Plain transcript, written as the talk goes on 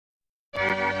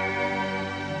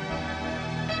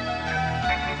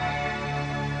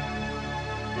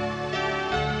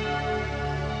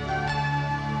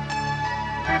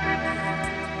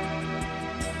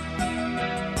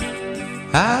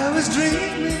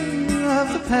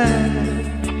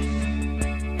past,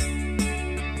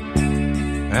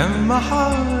 and my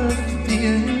heart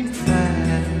beating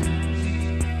fast.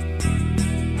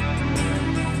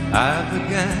 I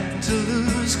began to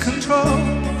lose control.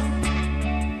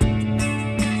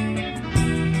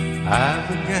 I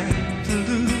began to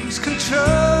lose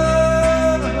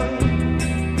control.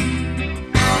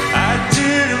 I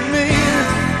didn't mean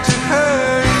to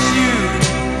hurt you.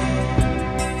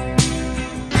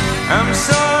 I'm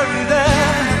sorry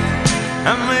that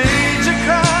I made you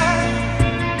cry.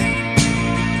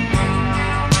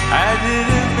 I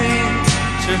didn't mean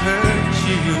to hurt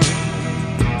you.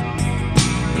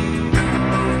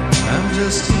 I'm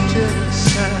just a jealous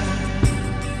guy.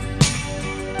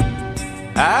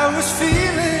 I was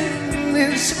feeling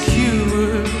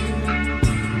insecure.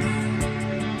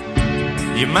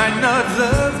 You might not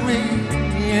love me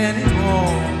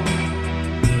anymore.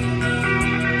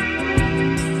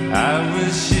 I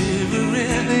was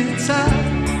shivering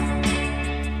inside.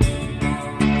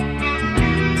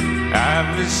 I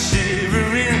was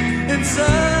shivering inside.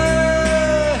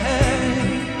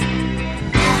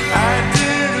 I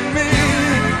didn't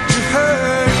mean to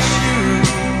hurt you.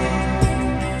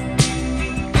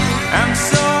 I'm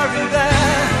sorry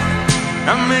that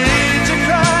I made you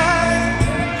cry.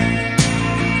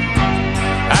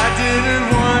 I didn't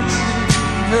want to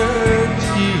hurt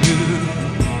you.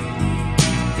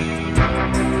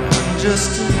 I'm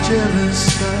just a jealous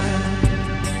guy.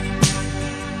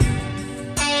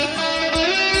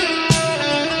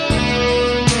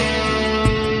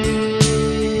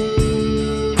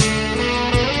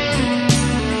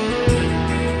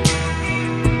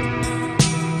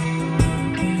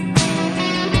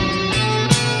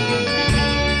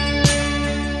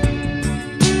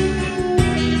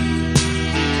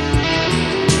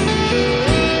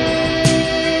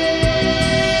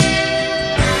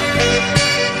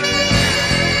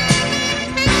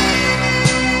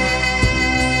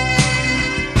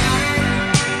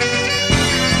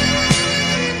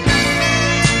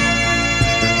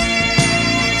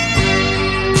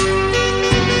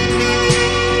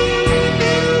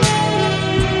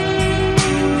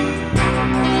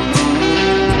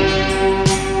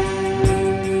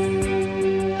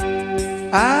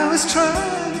 I was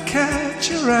trying to catch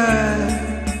your eye.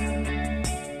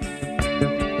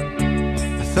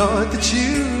 I thought that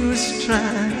you was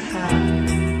trying to hide.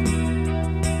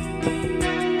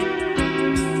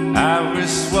 I was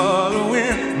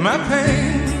swallowing my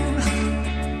pain.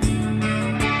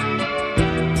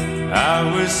 I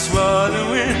was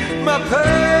swallowing my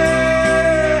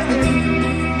pain.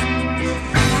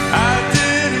 I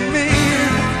didn't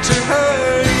mean to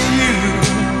hurt you.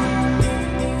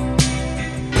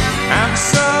 I'm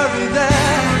sorry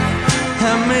that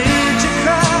I made you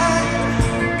cry.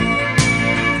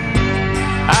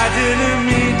 I didn't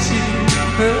mean to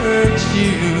hurt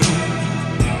you.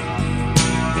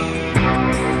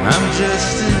 I'm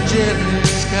just a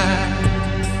jealous guy.